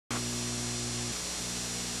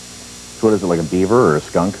So what is it, like a beaver or a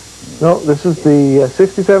skunk? No, this is the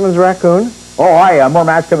 67's raccoon. Oh, hi, more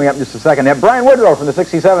match coming up in just a second. Brian Woodrow from the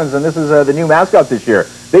 67s, and this is the new mascot this year.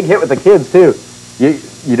 Big hit with the kids, too.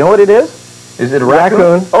 You know what it is? Is it a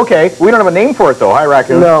raccoon? Okay, we don't have a name for it, though. Hi,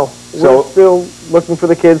 raccoon. No, we're still looking for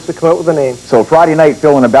the kids to come out with a name. So Friday night,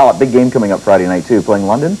 Phil in a ballot. Big game coming up Friday night, too. Playing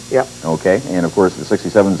London? Yeah. Okay, and of course, the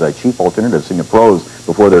 67's cheap alternative, seeing the pros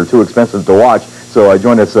before they're too expensive to watch. So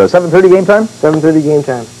join us 7:30 game time? 7:30 game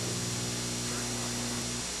time.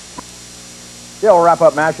 Yeah, we'll wrap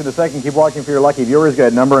up MASH in a second. Keep watching for your lucky viewers.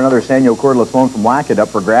 Got a number, another Sanyo cordless phone from Wackett up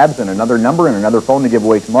for grabs, and another number and another phone to give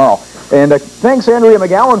away tomorrow. And thanks, Andrea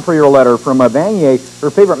McGowan, for your letter from Vanier. Her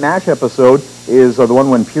favorite MASH episode is the one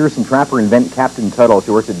when Pierce and Trapper invent Captain Tuttle. She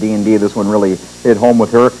works at D&D. This one really hit home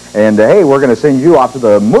with her. And, hey, we're going to send you off to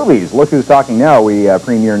the movies. Look Who's Talking Now. We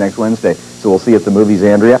premiere next Wednesday. So we'll see you at the movies,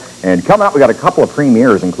 Andrea. And coming up, we got a couple of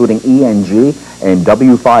premieres, including ENG and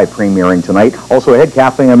W5 premiering tonight. Also ahead,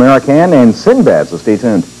 Cafe American and Sinbad, so stay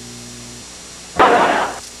tuned.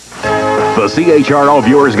 The CHRO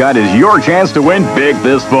Viewer's Guide is your chance to win big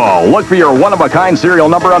this fall. Look for your one-of-a-kind serial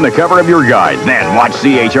number on the cover of your guide. Then watch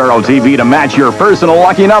CHRO TV to match your personal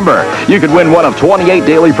lucky number. You could win one of 28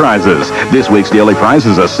 daily prizes. This week's daily prize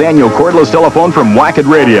is a Sanyo cordless telephone from Wackett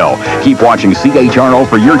Radio. Keep watching CHRO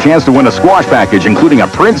for your chance to win a squash package, including a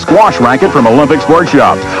print squash racket from Olympic Sports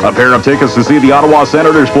Shop, a pair of tickets to see the Ottawa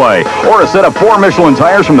Senators play, or a set of 4 Michelin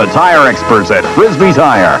tires from the tire experts at Frisbee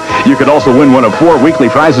Tire. You could also win one of 4 weekly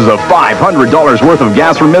prizes of $500 worth of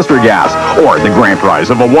gas from Mr. Gas, or the grand prize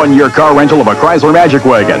of a 1-year car rental of a Chrysler Magic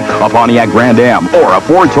Wagon, a Pontiac Grand Am, or a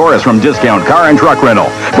Ford Taurus from Discount Car and Truck Rental.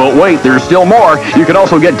 But wait, there's still more. You can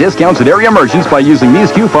also get discounts at area merchants by using these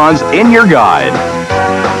coupons in your guide.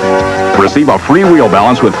 Receive a free wheel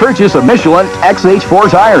balance with purchase of Michelin XH4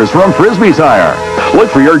 tires from Frisbee Tire. Look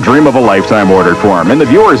for your dream of a lifetime order form in the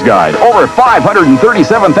Viewer's Guide. Over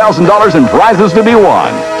 $537,000 in prizes to be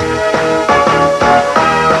won.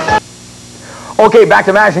 Okay, back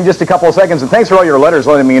to MASH in just a couple of seconds, and thanks for all your letters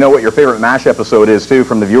letting me know what your favorite MASH episode is, too,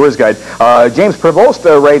 from the Viewer's Guide. James Prevost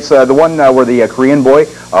writes the one where the Korean boy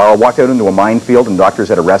walked out into a minefield and doctors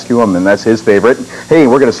had to rescue him, and that's his favorite. Hey,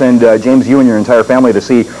 we're going to send James, you and your entire family to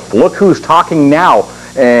see Look Who's Talking Now,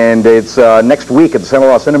 and it's next week at the Central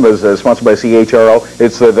Law Cinemas, sponsored by CHRO.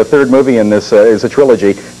 It's the third movie in this. It's a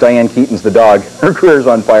trilogy. Diane Keaton's the dog. Her career's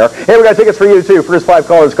on fire. Hey, we got tickets for you, too. First 5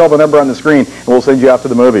 callers, call the number on the screen, and we'll send you off to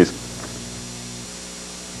the movies.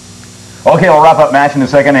 Okay, we'll wrap up MASH in a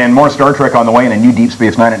second, and more Star Trek on the way, and a new Deep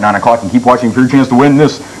Space Nine at 9 o'clock. And keep watching for your chance to win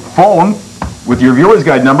this phone with your Viewer's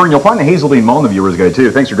Guide number, and you'll find the Hazeldean Mall in the Viewer's Guide,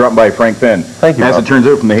 too. Thanks for dropping by, Frank Finn. Thank you, As Bob. it turns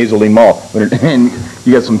out, from the Hazeldean Mall. And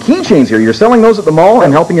you got some keychains here. You're selling those at the mall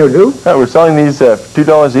and helping out who? Yeah, we're selling these for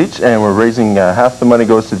 $2 each, and we're raising half the money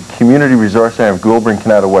goes to the Community Resource Center of Goulburn,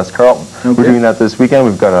 Canada, West Carleton. Okay. We're doing that this weekend.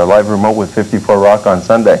 We've got a live remote with 54 Rock on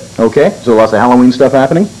Sunday. Okay, so lots of Halloween stuff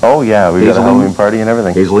happening? Oh, yeah, we've got a Halloween party and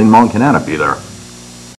everything. Hazeldean Mall in Canada, be there.